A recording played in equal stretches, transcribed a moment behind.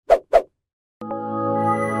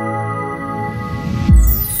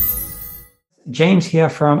James here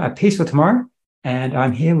from A Peaceful Tomorrow, and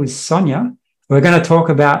I'm here with Sonya. We're going to talk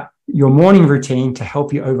about your morning routine to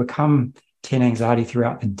help you overcome teen anxiety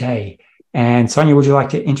throughout the day. And Sonya, would you like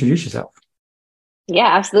to introduce yourself? Yeah,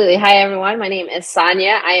 absolutely. Hi, everyone. My name is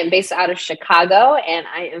Sonya. I am based out of Chicago, and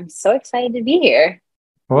I am so excited to be here.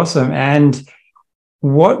 Awesome. And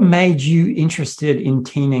what made you interested in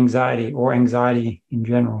teen anxiety or anxiety in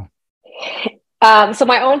general? So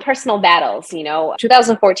my own personal battles,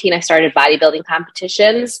 2014, I started bodybuilding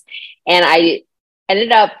competitions, and I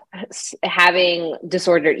ended up having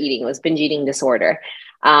disordered eating. It was binge eating disorder.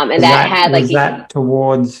 And Was that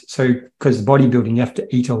towards, so because bodybuilding, you have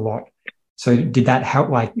to eat a lot. So did that help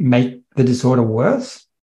make the disorder worse?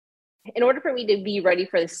 In order for me to be ready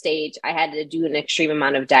for the stage, I had to do an extreme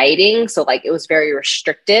amount of dieting. So it was very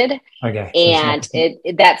restricted. Okay. And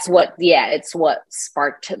it's what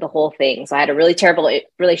sparked the whole thing. So I had a really terrible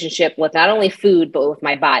relationship with not only food, but with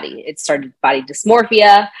my body. It started body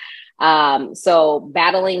dysmorphia. So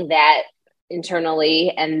battling that internally.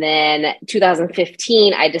 And then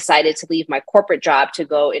 2015, I decided to leave my corporate job to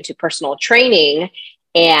go into personal training.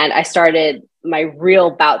 And I started my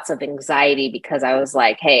real bouts of anxiety because I was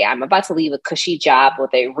like, hey, I'm about to leave a cushy job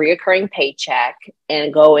with a reoccurring paycheck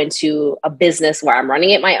and go into a business where I'm running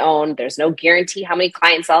it my own. There's no guarantee how many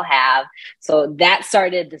clients I'll have. So that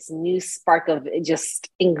started this new spark of just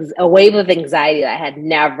a wave of anxiety that I had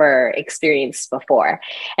never experienced before.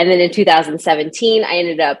 And then in 2017, I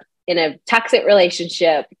ended up in a toxic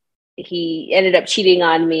relationship. He ended up cheating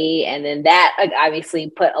on me. And then that obviously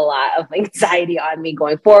put a lot of anxiety on me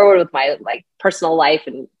going forward with my personal life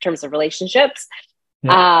in terms of relationships.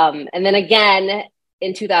 Yeah. And then again,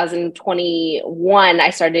 in 2021, I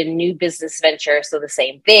started a new business venture. So the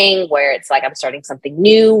same thing where it's like, I'm starting something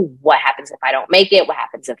new. What happens if I don't make it? What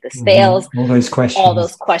happens if this fails? All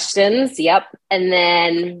those questions. Yep. And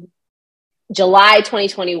then July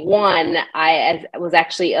 2021, I was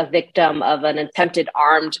actually a victim of an attempted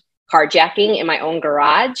armed carjacking in my own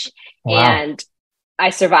garage. Wow. And I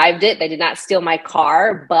survived it. They did not steal my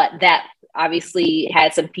car, but that obviously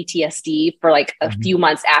had some PTSD for a few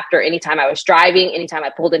months after. Anytime I was driving, anytime I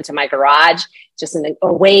pulled into my garage, just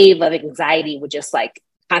a wave of anxiety would just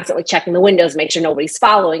constantly checking the windows, make sure nobody's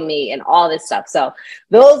following me and all this stuff. So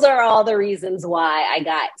those are all the reasons why I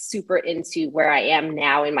got super into where I am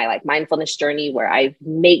now in my mindfulness journey, where I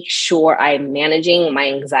make sure I'm managing my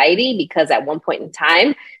anxiety, because at one point in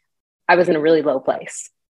time, I was in a really low place.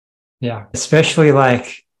 Yeah. Especially the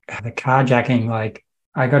carjacking.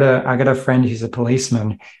 I got a friend who's a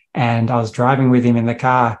policeman, and I was driving with him in the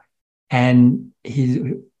car, and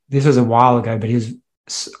this was a while ago, but he was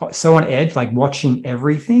so on edge, watching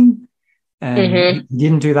everything. And he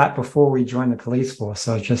didn't do that before we joined the police force.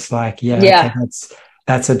 So it's just okay,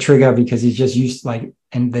 that's a trigger, because he's just used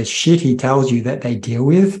and the shit he tells you that they deal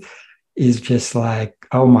with is just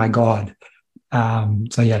oh my God.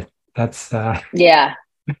 So yeah. That's yeah.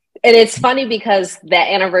 And it's funny because the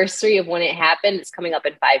anniversary of when it happened is coming up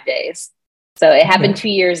in 5 days. So it happened 2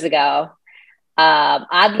 years ago.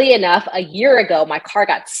 Oddly enough, a year ago, my car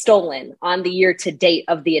got stolen on the year to date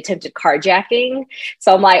of the attempted carjacking.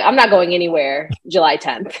 So I'm not going anywhere July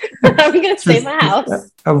 10th. I'm going to stay in my house.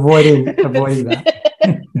 Avoiding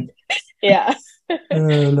that. Yeah.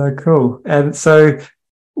 No, cool. And so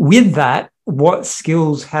with that, what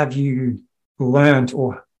skills have you learned,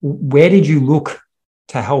 or where did you look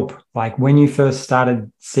to help? When you first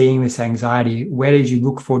started seeing this anxiety, where did you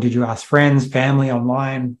look for? Did you ask friends, family,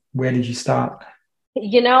 online? Where did you start?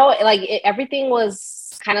 Everything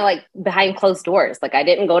was kind of behind closed doors. I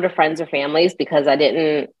didn't go to friends or families because I'm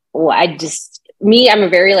a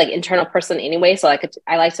very internal person anyway. So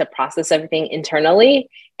I like to process everything internally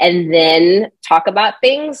and then talk about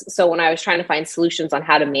things. So when I was trying to find solutions on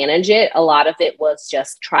how to manage it, a lot of it was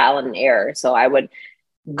just trial and error. So I would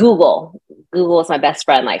Google is my best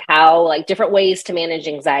friend, how different ways to manage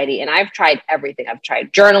anxiety. And I've tried everything. I've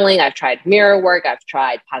tried journaling. I've tried mirror work. I've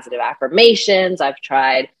tried positive affirmations. I've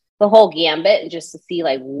tried the whole gambit, and just to see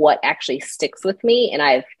what actually sticks with me. And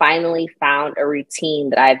I've finally found a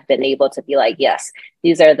routine that I've been able to be yes,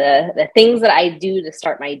 these are the things that I do to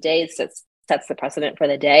start my day. Sets the precedent for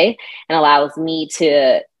the day and allows me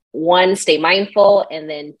to, one, stay mindful, and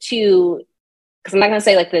then two, because I'm not going to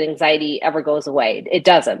say the anxiety ever goes away. It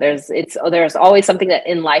doesn't. There's always something that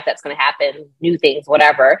in life that's going to happen, new things,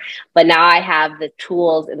 whatever. But now I have the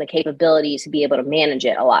tools and the capability to be able to manage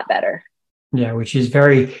it a lot better. Yeah, which is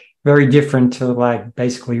very, very different to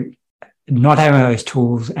basically not having those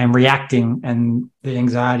tools and reacting, and the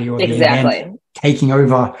anxiety or the event taking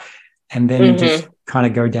over, and then just kind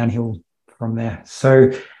of go downhill from there.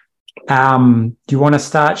 So Do you want to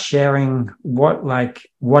start sharing what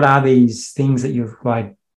are these things that you've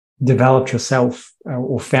like developed yourself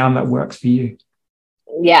or found that works for you?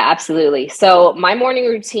 Yeah, absolutely. So my morning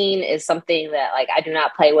routine is something that like I do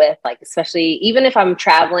not play with, like especially even if I'm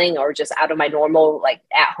traveling or just out of my normal like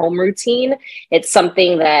at home routine, it's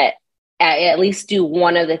something that I at least do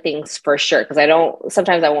one of the things for sure. Cause I don't,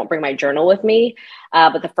 sometimes I won't bring my journal with me.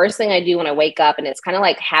 But the first thing I do when I wake up, and it's kind of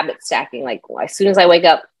like habit stacking, like as soon as I wake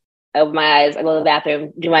up, I open my eyes, I go to the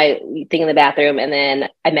bathroom, do my thing in the bathroom, and then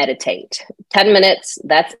I meditate. 10 minutes,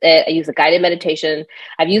 that's it. I use a guided meditation.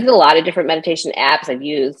 I've used a lot of different meditation apps. I've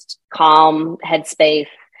used Calm, Headspace,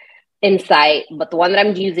 Insight, but the one that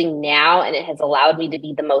I'm using now, and it has allowed me to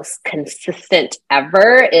be the most consistent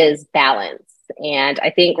ever, is Balance. And I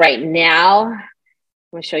think right now, I'm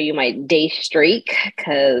going to show you my day streak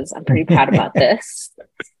because I'm pretty proud about this.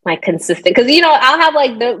 My consistent, because I'll have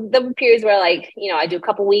like the periods where like I do a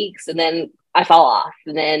couple weeks and then I fall off,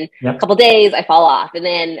 and then a Yep. couple days I fall off, and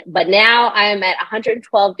then but now I'm at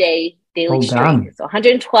 112-day daily Well streak. done. So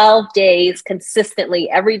 112 days consistently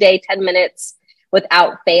every day, 10 minutes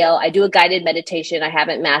without fail. I do a guided meditation. I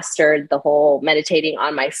haven't mastered the whole meditating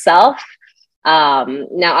on myself.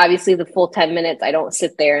 Now obviously the full 10 minutes I don't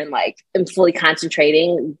sit there and like I'm fully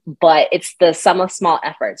concentrating, but it's the sum of small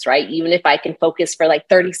efforts, right? Even if I can focus for like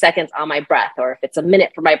 30 seconds on my breath, or if it's a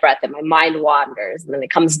minute for my breath and my mind wanders and then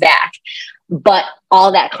it comes back, but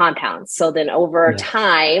all that compounds. So then over Yes.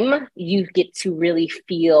 time you get to really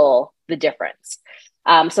feel the difference.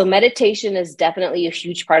 So meditation is definitely a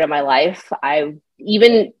huge part of my life. I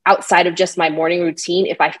even outside of just my morning routine,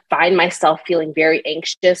 if I find myself feeling very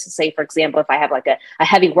anxious, say, for example, if I have like a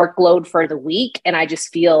heavy workload for the week and I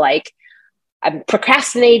just feel like I'm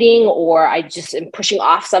procrastinating or I just am pushing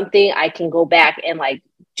off something, I can go back and like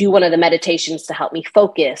do one of the meditations to help me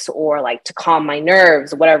focus or like to calm my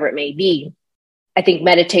nerves, whatever it may be. I think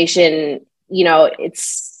meditation,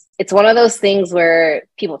 it's one of those things where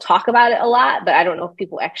people talk about it a lot, but I don't know if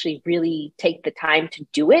people actually really take the time to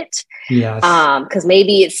do it. Yes. Because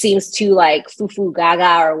maybe it seems too like foo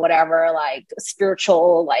gaga or whatever, like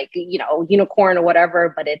spiritual, like unicorn or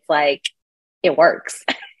whatever, but it's like it works.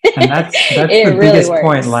 And that's the It really biggest point.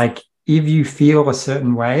 works. Like if you feel a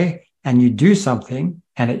certain way and you do something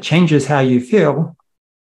and it changes how you feel,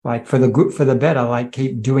 like for the good, for the better, like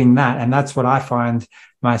keep doing that. And that's what I find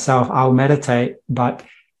myself. I'll meditate, but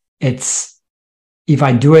it's if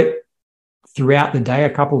I do it throughout the day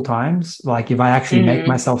a couple times, like if I actually make Mm-hmm.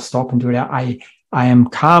 myself stop and do it out, I am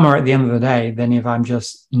calmer at the end of the day than if I'm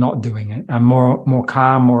just not doing it. I'm more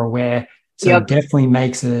calm, more aware. So it Yep. definitely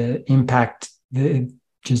makes an impact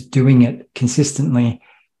just doing it consistently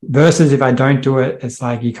versus if I don't do it, it's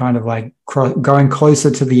like you kind of like going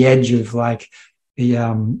closer to the edge of like the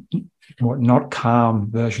what not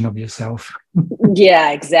calm version of yourself.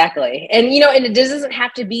 Yeah, exactly. And and it doesn't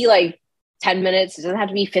have to be like 10 minutes. It doesn't have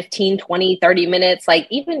to be 15, 20, 30 minutes. Like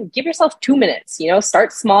even give yourself 2 minutes,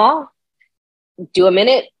 start small, do a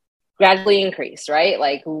minute, gradually increase, right?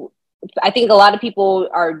 Like I think a lot of people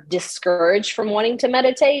are discouraged from wanting to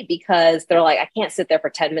meditate because they're like, I can't sit there for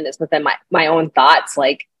 10 minutes within my own thoughts.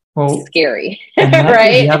 Like Well, scary, and that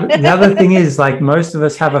right? the other thing is like most of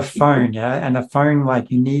us have a phone, yeah, and a phone like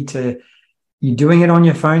you're doing it on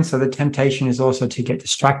your phone, so the temptation is also to get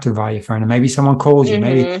distracted by your phone, and maybe someone calls you,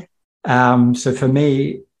 maybe. Mm-hmm. So for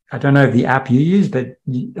me, I don't know the app you use, but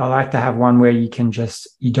I like to have one where you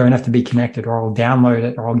don't have to be connected, or I'll download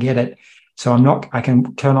it, or I'll get it. So I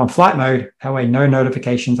can turn on flight mode. That way, no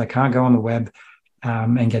notifications. I can't go on the web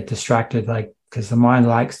and get distracted, like because the mind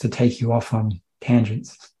likes to take you off on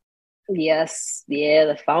tangents. Yes. Yeah.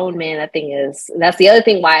 The phone, man, that's the other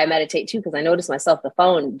thing why I meditate too, because I notice myself, the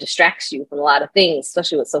phone distracts you from a lot of things,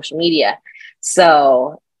 especially with social media.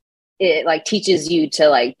 So it like teaches you to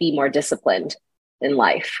like be more disciplined in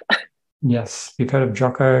life. Yes, you've heard of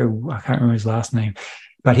Jocko. I can't remember his last name,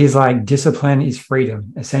 but he's like, discipline is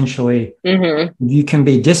freedom. Essentially, Mm-hmm. you can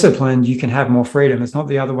be disciplined, you can have more freedom. It's not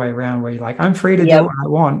the other way around where you're like, I'm free to do what Yep. I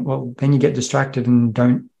want. Well, then you get distracted and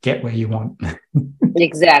don't get where you want.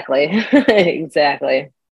 Exactly.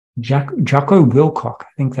 Exactly. Jocko Wilcock, I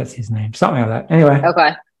think that's his name, something like that. Anyway,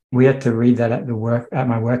 Okay. we had to read that at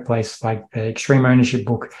my workplace, like the Extreme Ownership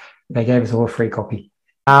book. They gave us all a free copy.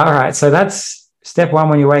 All right, so that's step one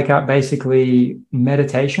when you wake up, basically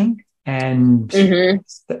meditation, and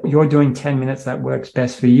Mm-hmm. you're doing 10 minutes that works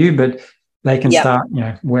best for you, but they can Yep. start,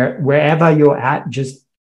 wherever you're at, just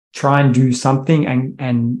try and do something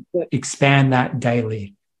and expand that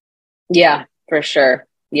daily. Yeah, for sure.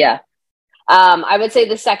 Yeah. I would say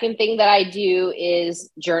the second thing that I do is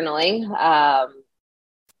journaling.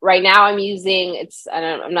 right now I'm using,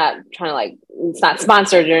 I'm not trying to like, it's not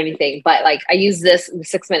sponsored or anything, but like I use this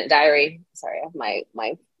 6-minute diary. Sorry, I have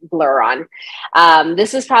my blur on.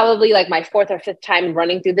 This is probably like my 4th or 5th time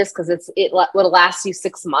running through this, because it will last you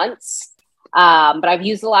 6 months. But I've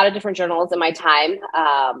used a lot of different journals in my time.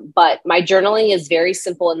 But my journaling is very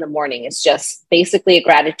simple in the morning. It's just basically a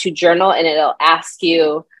gratitude journal, and it'll ask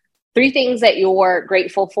you 3 things that you're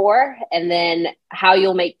grateful for, and then how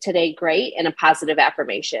you'll make today great, and a positive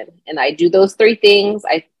affirmation. And I do those 3 things.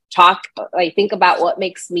 I think about what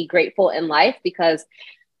makes me grateful in life, because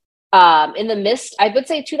in the midst, I would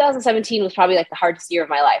say 2017 was probably like the hardest year of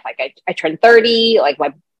my life. Like I turned 30, like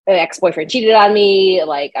my ex-boyfriend cheated on me.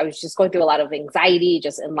 Like I was just going through a lot of anxiety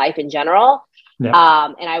just in life in general.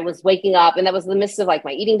 Yeah. And I was waking up, and that was in the midst of like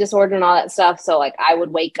my eating disorder and all that stuff. So like I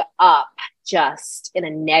would wake up just in a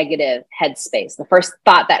negative headspace. The first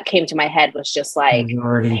thought that came to my head was just like,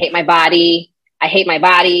 I hate my body. I hate my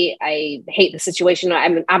body. I hate the situation.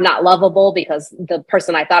 I'm not lovable because the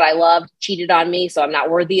person I thought I loved cheated on me. So I'm not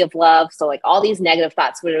worthy of love. So like all these negative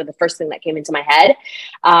thoughts were the first thing that came into my head.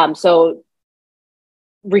 So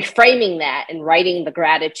reframing that and writing the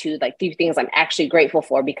gratitude, like 3 things I'm actually grateful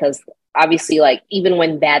for, because obviously like even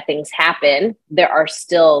when bad things happen, there are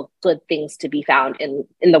still good things to be found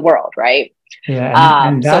in the world. Right. Yeah.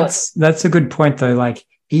 And that's a good point though. Like,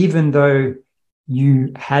 even though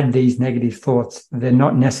you had these negative thoughts, they're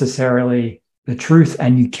not necessarily the truth,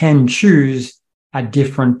 and you can choose a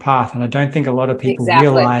different path. And I don't think a lot of people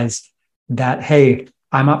realize that, hey,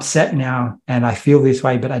 I'm upset now and I feel this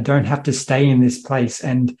way, but I don't have to stay in this place.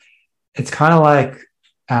 And it's kind of like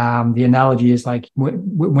the analogy is like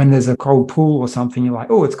when there's a cold pool or something, you're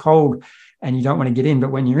like, oh, it's cold, and you don't want to get in.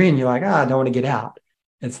 But when you're in, you're like, I don't want to get out.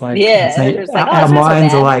 It's like, our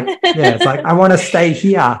minds are like, it's like, I want to stay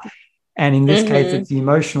here. And in this case, it's the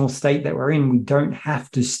emotional state that we're in. We don't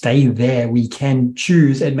have to stay there. We can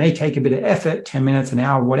choose. It may take a bit of effort, 10 minutes, an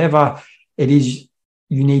hour, whatever it is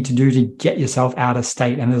you need to do to get yourself out of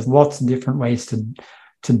state. And there's lots of different ways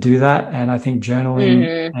to do that. And I think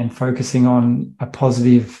journaling and focusing on a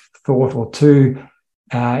positive thought or 2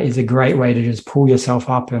 is a great way to just pull yourself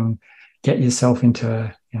up and get yourself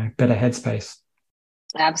into a better headspace.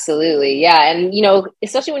 Absolutely. Yeah. And,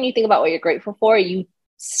 especially when you think about what you're grateful for, you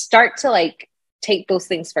start to like take those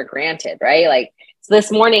things for granted, right? Like, so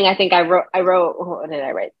this morning, I think I wrote, what did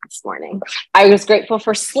I write this morning? I was grateful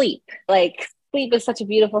for sleep. Like, sleep is such a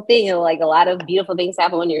beautiful thing. And like a lot of beautiful things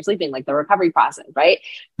happen when you're sleeping, like the recovery process, right?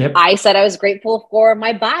 Yep. I said I was grateful for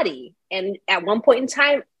my body. And at one point in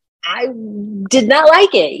time, I did not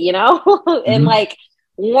like it, and like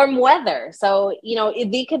warm weather. So,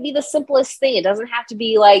 it could be the simplest thing. It doesn't have to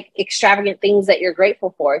be like extravagant things that you're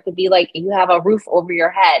grateful for. It could be like you have a roof over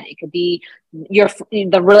your head. It could be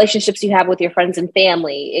the relationships you have with your friends and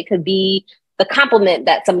family. It could be the compliment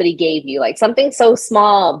that somebody gave you, like something so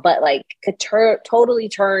small, but like could totally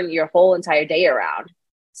turn your whole entire day around.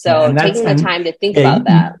 So taking the time to think about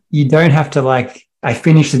that. You don't have to like, I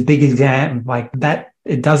finished a big exam like that.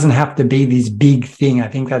 It doesn't have to be this big thing. I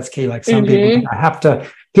think that's key. Like some people think I have to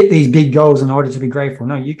hit these big goals in order to be grateful.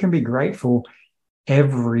 No, you can be grateful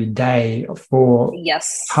every day for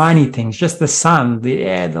tiny things, just the sun, the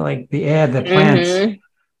air, the plants.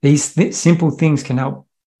 These simple things can help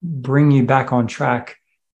bring you back on track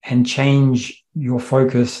and change your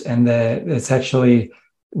focus. And it's actually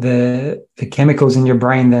the chemicals in your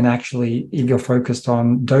brain. Then actually, if you're focused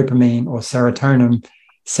on dopamine or serotonin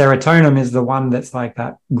is the one that's like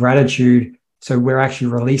that gratitude. So we're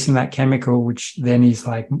actually releasing that chemical, which then is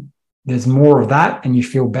like, there's more of that and you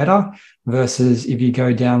feel better, versus if you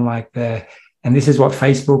go down like and this is what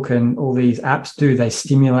Facebook and all these apps do. They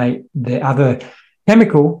stimulate the other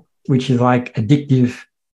chemical, which is like addictive,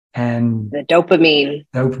 and the dopamine.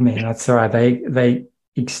 That's all right. They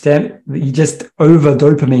extend, you just over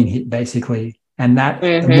dopamine hit basically. And that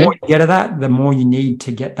the more you get of that, the more you need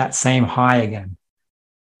to get that same high again.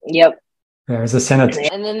 Yep. There's a sentence.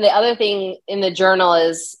 And then the other thing in the journal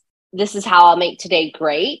is, this is how I'll make today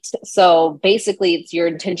great. So basically it's your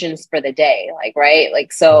intentions for the day, like, right?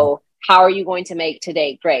 Like, so how are you going to make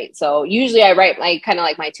today great? So usually I write my kind of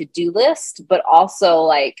like my to-do list, but also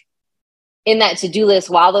like in that to-do list,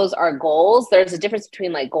 while those are goals, there's a difference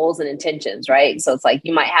between like goals and intentions, right? So it's like,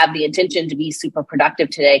 you might have the intention to be super productive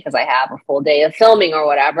today because I have a full day of filming or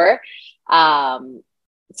whatever.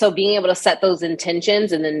 So being able to set those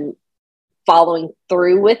intentions and then following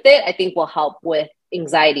through with it, I think will help with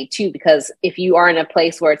anxiety too, because if you are in a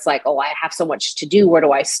place where it's like, oh, I have so much to do, where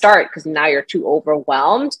do I start? Because now you're too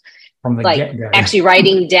overwhelmed. From the like get-go. Actually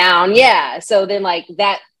writing down. Yeah. So then like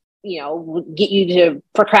that get you to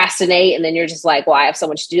procrastinate. And then you're just like, well, I have so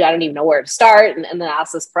much to do. I don't even know where to start. And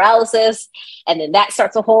analysis paralysis. And then that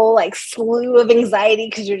starts a whole like slew of anxiety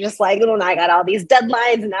because you're just like, oh, I got all these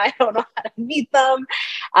deadlines and now I don't know how to meet them.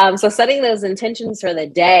 So setting those intentions for the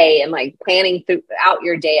day and like planning throughout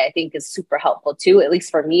your day, I think is super helpful too. At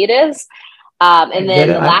least for me, it is. And then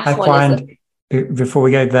the last one is before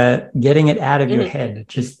we go there, getting it out of your head,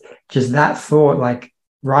 just that thought, like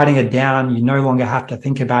writing it down, you no longer have to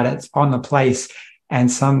think about it. It's on the place. And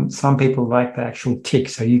some people like the actual tick,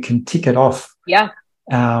 so you can tick it off. Yeah.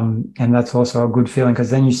 And that's also a good feeling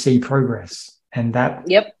because then you see progress. And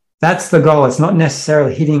yep. That's the goal. It's not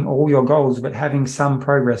necessarily hitting all your goals, but having some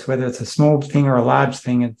progress, whether it's a small thing or a large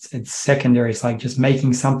thing, it's secondary. It's like just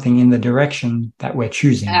making something in the direction that we're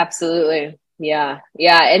choosing. Absolutely. Yeah.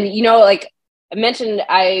 Yeah. And, like I mentioned,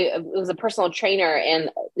 I was a personal trainer, and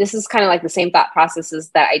this is kind of like the same thought processes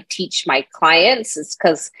that I teach my clients. It's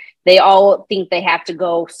because they all think they have to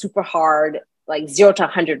go super hard, like 0 to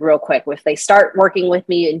 100 real quick. If they start working with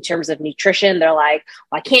me in terms of nutrition, they're like,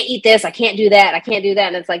 well, I can't eat this. I can't do that. I can't do that.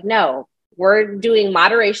 And it's like, no, we're doing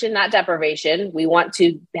moderation, not deprivation. We want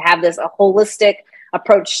to have a holistic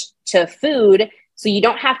approach to food. So you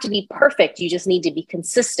don't have to be perfect. You just need to be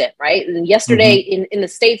consistent, right? And yesterday in the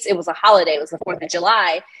States, it was a holiday. It was the 4th of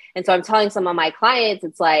July. And so I'm telling some of my clients,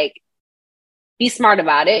 it's like, be smart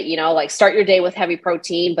about it, like start your day with heavy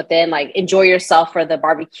protein, but then like enjoy yourself for the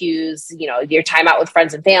barbecues, your time out with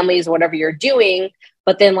friends and families, whatever you're doing.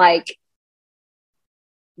 But then like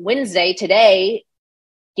Wednesday, today,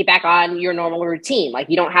 get back on your normal routine. Like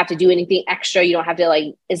you don't have to do anything extra. You don't have to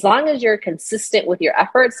like, as long as you're consistent with your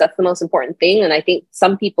efforts, that's the most important thing. And I think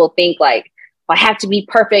some people think like, well, I have to be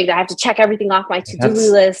perfect. I have to check everything off my to-do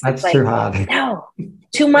list. That's too hard. No,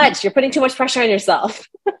 too much. You're putting too much pressure on yourself.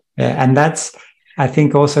 Yeah. And I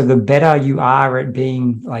think also the better you are at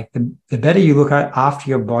being like the better you look at after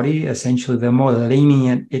your body, essentially, the more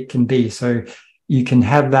lenient it can be. So you can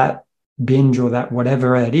have that binge or that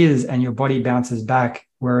whatever it is, and your body bounces back.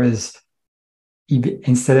 Whereas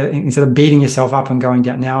instead of beating yourself up and going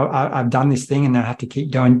down, now I've done this thing and I have to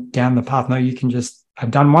keep going down the path. No, you can just,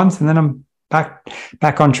 I've done once and then I'm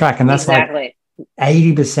back on track. And that's exactly. Like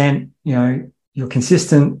 80%, you're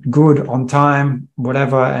consistent, good, on time,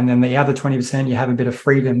 whatever. And then the other 20%, you have a bit of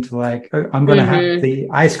freedom to like, oh, I'm going to have the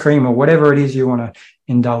ice cream or whatever it is you want to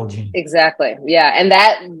indulge in. Exactly. Yeah. And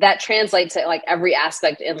that translates to like every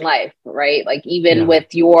aspect in life, right? Like even with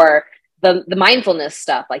the mindfulness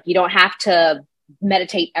stuff, like you don't have to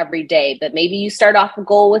meditate every day, but maybe you start off a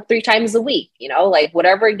goal with 3 times a week, like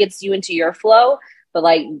whatever gets you into your flow, but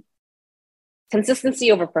like consistency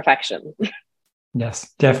over perfection.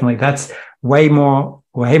 Yes, definitely. That's way more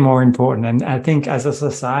important. And I think as a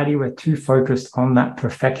society, we're too focused on that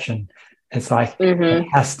perfection. It's like, it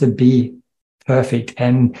has to be perfect.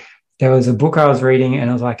 And there was a book I was reading, and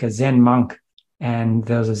it was like a Zen monk, and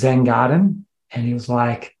there was a Zen garden, and he was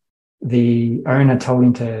like, the owner told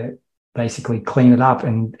him to basically clean it up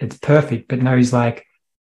and it's perfect. But no, he's like,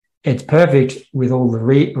 it's perfect with all the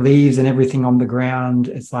leaves and everything on the ground.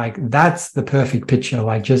 It's like, that's the perfect picture,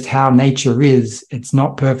 like just how nature is. It's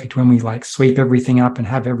not perfect when we like sweep everything up and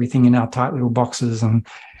have everything in our tight little boxes. And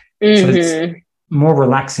so it's more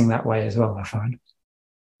relaxing that way as well, I find.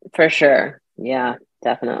 For sure. Yeah,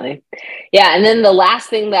 definitely. Yeah. And then the last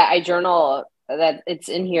thing that I journal that it's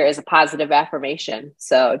in here is a positive affirmation.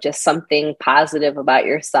 So just something positive about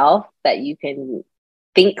yourself that you can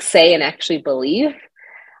think, say, and actually believe.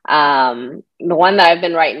 The one that I've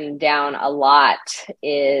been writing down a lot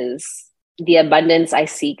is the abundance I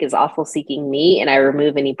seek is also seeking me, and I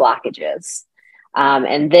remove any blockages.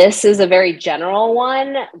 And this is a very general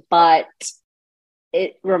one, but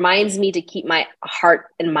it reminds me to keep my heart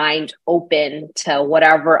and mind open to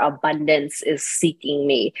whatever abundance is seeking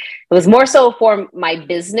me. It was more so for my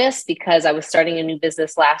business because I was starting a new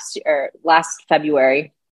business last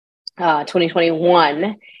February,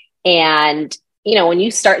 2021. And, when you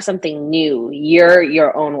start something new, you're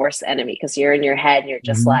your own worst enemy because you're in your head and you're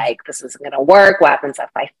just like, this isn't going to work. What happens if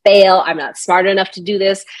I fail? I'm not smart enough to do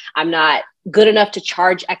this. I'm not good enough to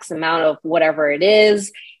charge X amount of whatever it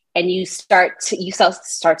is. And you start to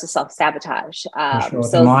self-sabotage. Sure.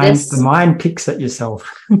 So the mind picks at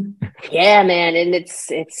yourself. Yeah, man. And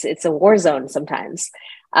it's a war zone sometimes.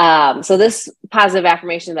 So this positive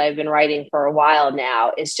affirmation that I've been writing for a while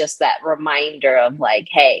now is just that reminder of like,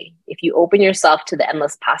 hey, if you open yourself to the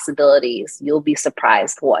endless possibilities, you'll be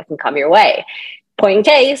surprised what can come your way. point in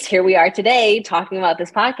case, here we are today talking about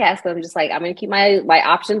this podcast. I'm just like, I'm going to keep my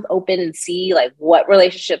options open and see like what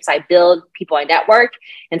relationships I build, people I network,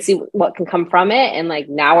 and see what can come from it. And like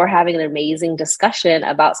now we're having an amazing discussion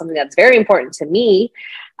about something that's very important to me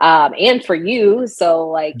and for you. So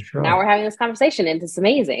like now we're having this conversation and it's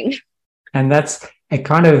amazing. And it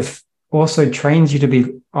kind of also trains you to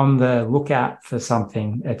be on the lookout for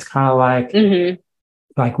something. It's kind of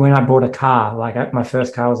like when I bought a car, like my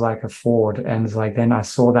first car was like a Ford, and it's like then I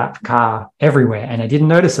saw that car everywhere and I didn't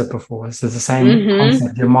notice it before. So it's the same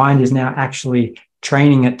concept. Your mind is now actually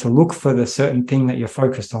training it to look for the certain thing that you're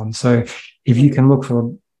focused on. So if you can look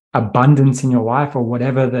for abundance in your life or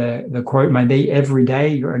whatever the quote may be every day,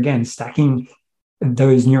 you're again stacking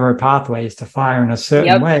those neural pathways to fire in a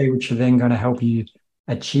certain way, which are then going to help you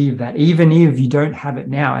achieve that, even if you don't have it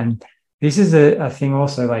now. And this is a thing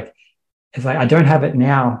also, like, it's like, I don't have it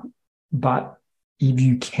now, but if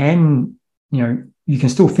you can, you can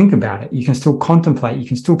still think about it. You can still contemplate. You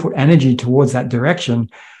can still put energy towards that direction.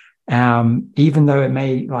 Even though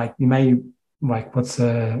what's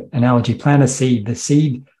the analogy? Plant a seed. The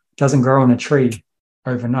seed doesn't grow on a tree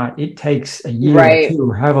overnight. It takes a year or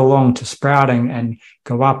two, however long, to sprouting and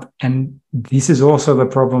go up. And this is also the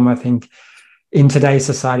problem, I think, in today's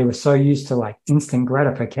society. We're so used to like instant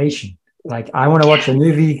gratification. Like, I want to watch a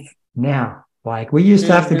movie now. Like, we used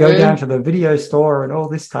to have to go down to the video store and all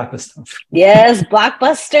this type of stuff. Yes,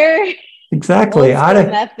 Blockbuster. Exactly. I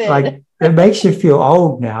don't like, it makes you feel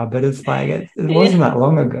old now, but it's like it wasn't that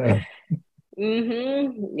long ago.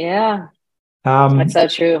 Yeah. That's so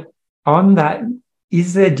true. On that,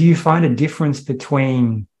 do you find a difference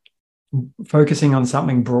between focusing on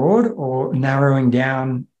something broad or narrowing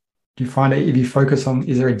down? Do you find it, if you focus on,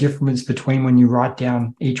 is there a difference between when you write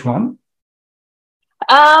down each one?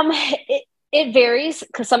 It varies,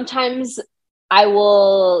 because sometimes I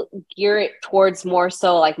will gear it towards more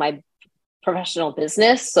so like my professional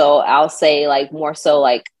business. So I'll say like more so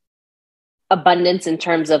like abundance in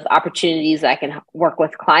terms of opportunities that I can work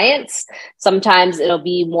with clients. Sometimes it'll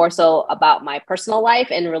be more so about my personal life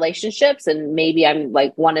and relationships. And maybe I'm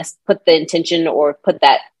like want to put the intention or put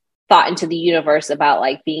that thought into the universe about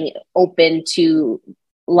like being open to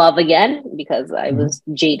love again, because I was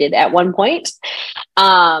jaded at one point.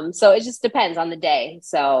 So it just depends on the day.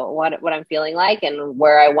 So what I'm feeling like and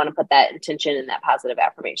where I want to put that intention and that positive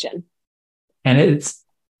affirmation. And is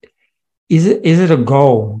it a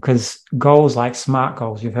goal? Because goals, like SMART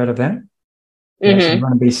goals, you've heard of them? Yeah, so you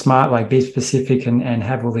want to be smart, like be specific and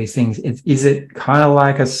have all these things. Is it kind of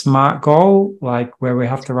like a SMART goal, like where we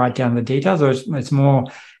have to write down the details, or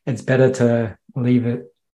it's better to leave it?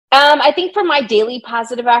 I think for my daily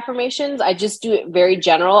positive affirmations, I just do it very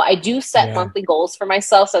general. I do set monthly goals for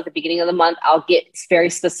myself. So at the beginning of the month, I'll get very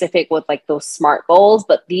specific with like those SMART goals.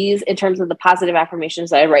 But these, in terms of the positive affirmations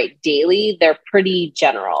that I write daily, they're pretty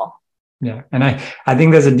general. Yeah. And I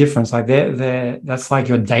think there's a difference. Like that's like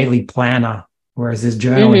your daily planner, whereas this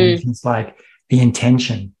journaling is like the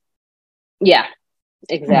intention. Yeah,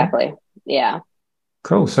 exactly. Yeah.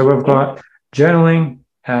 Cool. So we've got journaling.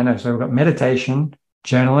 So we've got meditation,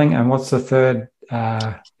 journaling, and what's the third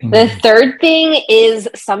thing? The third thing is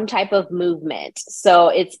some type of movement. So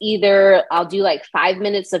it's either I'll do like 5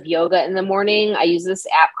 minutes of yoga in the morning. I use this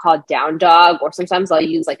app called Down Dog, or sometimes I'll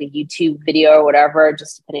use like a YouTube video or whatever,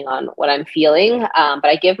 just depending on what I'm feeling. But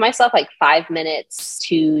I give myself like 5 minutes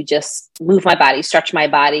to just move my body, stretch my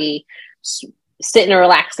body, sit in a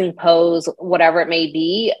relaxing pose, whatever it may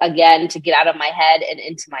be, again, to get out of my head and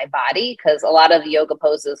into my body. Because a lot of the yoga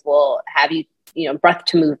poses will have you, breath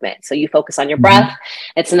to movement. So you focus on your breath.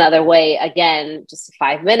 It's another way, again, just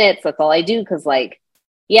 5 minutes. That's all I do. Cause like,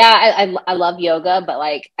 I love yoga, but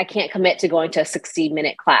like, I can't commit to going to a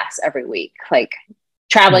 60-minute class every week. Like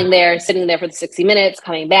traveling there, sitting there for the 60 minutes,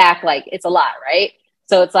 coming back, like it's a lot. Right.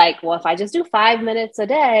 So it's like, well, if I just do 5 minutes a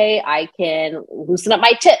day, I can loosen up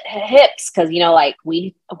my hips. Cause like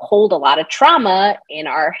we hold a lot of trauma in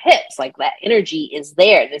our hips. Like that energy is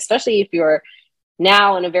there. And especially if you're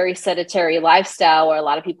now in a very sedentary lifestyle where a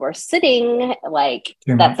lot of people are sitting, like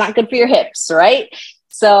that's not good for your hips, right?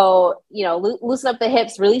 So, loosen up the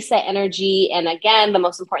hips, release that energy. And again, the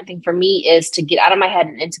most important thing for me is to get out of my head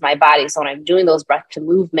and into my body. So when I'm doing those breath to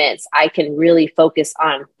movements, I can really focus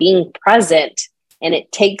on being present, and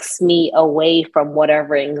it takes me away from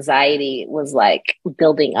whatever anxiety was like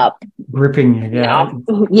building up. Gripping you, yeah.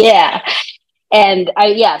 Yeah. And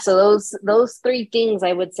so those three things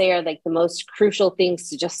I would say are like the most crucial things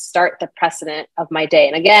to just start the precedent of my day.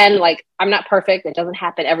 And again, like, I'm not perfect. It doesn't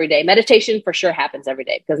happen every day. Meditation for sure happens every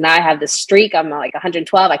day, because now I have this streak. I'm like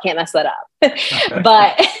 112. I can't mess that up.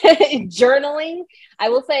 But journaling, I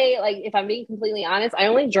will say, like, if I'm being completely honest, I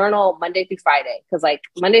only journal Monday through Friday, because like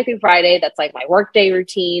Monday through Friday, that's like my workday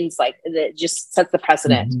routines. Like, it just sets the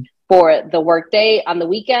precedent. Mm-hmm. For the workday. On the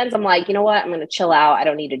weekends, I'm like, you know what? I'm going to chill out. I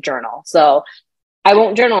don't need to journal. So I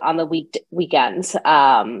won't journal on the weekends.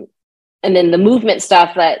 And then the movement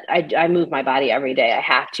stuff, that I move my body every day. I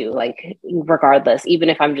have to, like, regardless, even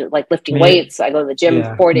if I'm just like lifting weights, I go to the gym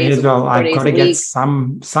 4 days. As well. I've got to get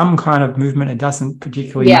some kind of movement. It doesn't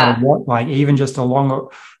particularly matter what, like even just a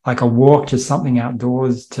walk, just something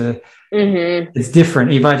outdoors it's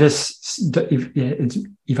different. If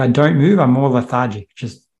I don't move, I'm more lethargic.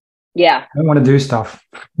 I don't want to do stuff.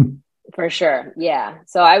 For sure. Yeah.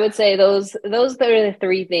 So I would say those are the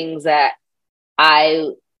three things that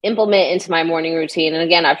I implement into my morning routine. And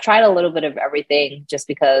again, I've tried a little bit of everything, just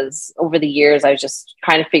because over the years, I was just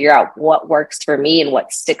trying to figure out what works for me and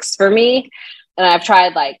what sticks for me. And I've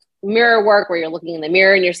tried like mirror work, where you're looking in the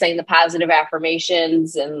mirror and you're saying the positive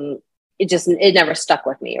affirmations, and it never stuck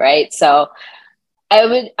with me. Right. So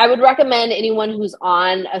I would recommend anyone who's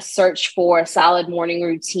on a search for a solid morning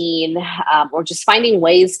routine, or just finding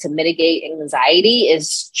ways to mitigate anxiety,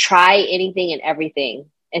 is try anything and everything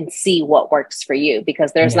and see what works for you,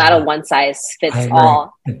 because there's not a one size fits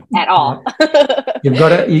all at all. You've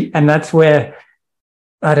got to, and that's where,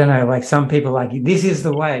 I don't know, like some people like, this is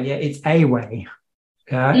the way. Yeah, it's a way.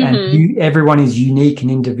 And everyone is unique and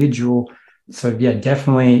individual. So yeah,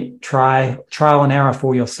 definitely try trial and error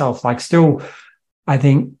for yourself. Like, still, I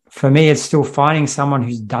think for me, it's still finding someone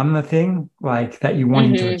who's done the thing like that you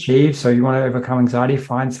want to achieve. So you want to overcome anxiety,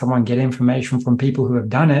 find someone, get information from people who have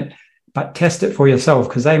done it, but test it for yourself,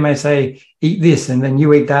 because they may say, eat this, and then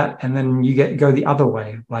you eat that, and then you go the other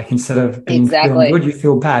way. Like, instead of being feeling good, you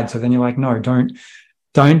feel bad. So then you're like, no, don't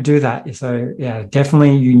do that. So yeah,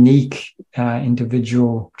 definitely unique,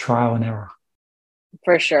 individual trial and error.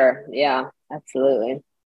 For sure. Yeah, absolutely.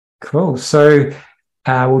 Cool. So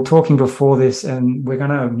we were talking before this, and we're going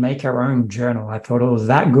to make our own journal. I thought it was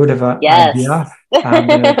that good of an idea.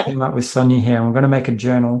 I came up with Sonya here, and we're going to make a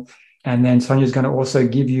journal. And then Sonya's going to also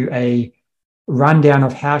give you a rundown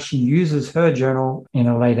of how she uses her journal in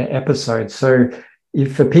a later episode. So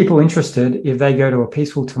if for people interested, if they go to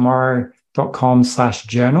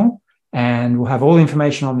apeacefultomorrow.com/journal, and we'll have all the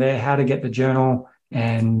information on there, how to get the journal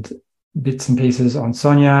and bits and pieces on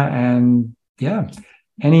Sonya. And yeah.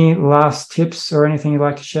 Any last tips or anything you'd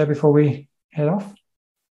like to share before we head off?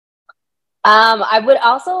 I would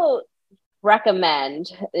also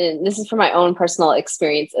recommend, and this is from my own personal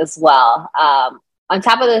experience as well, on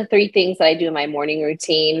top of the three things that I do in my morning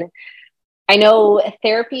routine, I know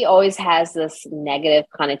therapy always has this negative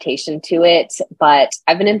connotation to it, but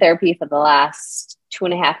I've been in therapy for the last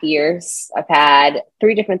 2.5 years. I've had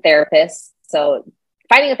 3 different therapists. So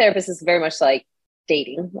finding a therapist is very much like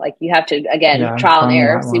dating. Like, you have to, again, trial and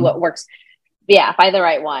error, see what works. Yeah, find the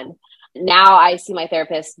right one. Now I see my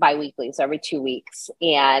therapist bi-weekly, so every 2 weeks,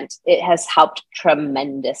 and it has helped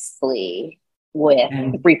tremendously with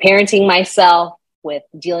reparenting myself, with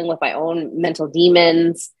dealing with my own mental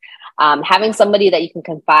demons, having somebody that you can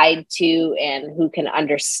confide to and who can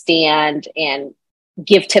understand and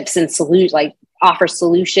give tips and offer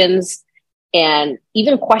solutions, and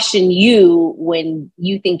even question you when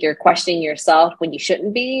you think you're questioning yourself when you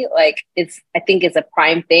shouldn't be. Like, I think it's a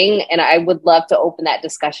prime thing. And I would love to open that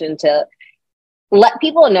discussion to let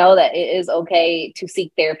people know that it is okay to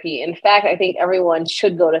seek therapy. In fact, I think everyone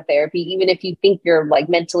should go to therapy, even if you think you're like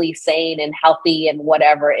mentally sane and healthy and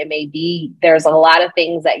whatever it may be. There's a lot of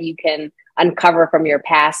things that you can uncover from your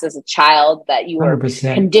past as a child that you were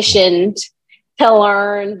 100%. Conditioned to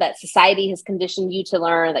learn, that society has conditioned you to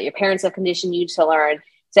learn, that your parents have conditioned you to learn,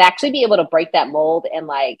 to actually be able to break that mold and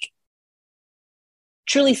like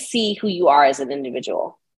truly see who you are as an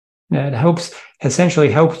individual. Yeah, it essentially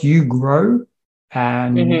helps you grow,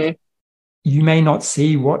 and you may not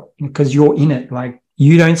see because you're in it. Like,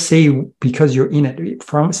 you don't see because you're in it.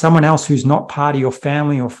 From someone else who's not part of your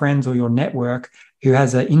family or friends or your network, who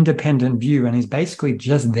has an independent view and is basically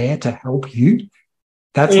just there to help you.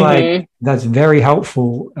 That's that's very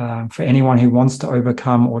helpful for anyone who wants to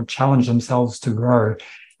overcome or challenge themselves to grow.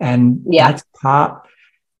 And that's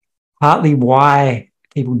partly why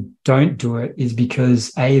people don't do it, is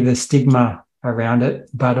because the stigma around it,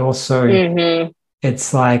 but also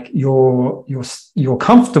it's like you're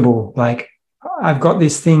comfortable. Like, I've got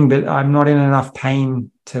this thing, but I'm not in enough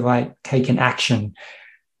pain to like take an action.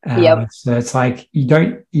 Yep. So it's like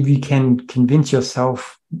if you can convince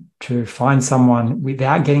yourself to find someone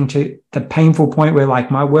without getting to the painful point where like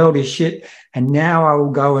my world is shit and now I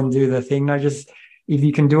will go and do the thing. No, just if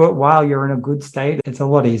you can do it while you're in a good state, it's a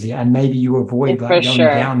lot easier. And maybe you avoid For like going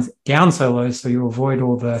sure. down so low, so you avoid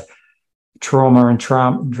all the trauma and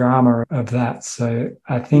drama of that. So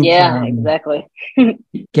I think Yeah, exactly.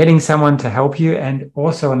 getting someone to help you, and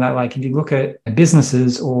also in that, like if you look at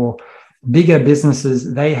businesses or bigger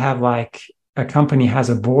businesses, they have like a company has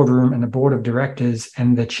a boardroom and a board of directors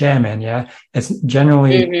and the chairman. Yeah, it's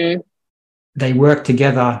generally Mm-hmm. they work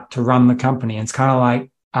together to run the company. And it's kind of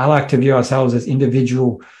like I like to view ourselves as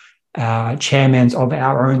individual chairmans of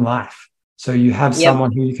our own life. So you have Yep.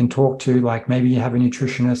 someone who you can talk to, like maybe you have a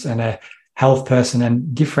nutritionist and a health person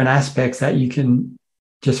and different aspects that you can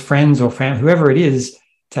just friends or family, whoever it is,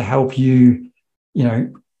 to help you, you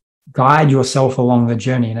know, guide yourself along the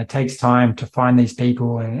journey. And it takes time to find these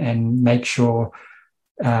people and make sure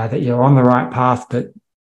that you're on the right path. But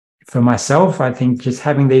for myself, I think just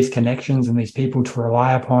having these connections and these people to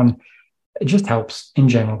rely upon, it just helps in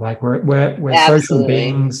general. Like we're social Absolutely.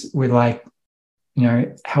 beings. We're like,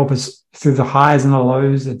 help us through the highs and the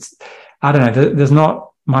lows. It's, I don't know, there's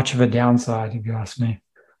not much of a downside, if you ask me.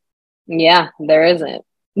 Yeah, there isn't.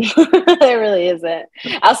 There really isn't.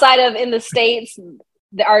 Outside of in the States,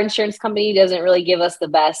 our insurance company doesn't really give us the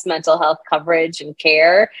best mental health coverage and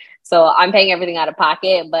care. So I'm paying everything out of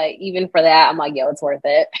pocket. But even for that, I'm like, yo, it's worth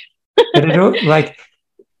it. But it like,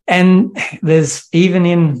 and there's even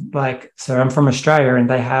in like, so I'm from Australia and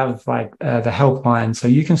they have like the helpline. So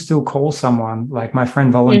you can still call someone, like my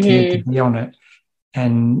friend volunteered to Mm-hmm. be on it.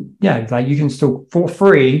 And yeah, like you can still, for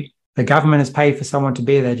free, the government has paid for someone to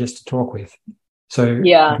be there just to talk with. So if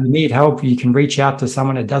Yeah, you need help, you can reach out to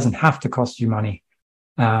someone. It doesn't have to cost you money,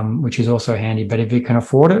 which is also handy. But if you can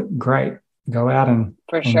afford it, great. Go out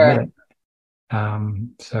for and get sure. it.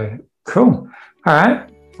 So cool. All right.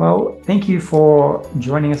 Well, thank you for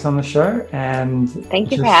joining us on the show. And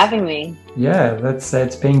Thank you for just, having me. yeah,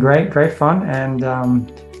 it's been great fun. And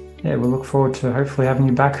yeah, we'll look forward to hopefully having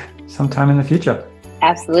you back sometime in the future.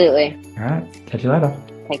 Absolutely. All right. Catch you later.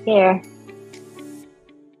 Take care.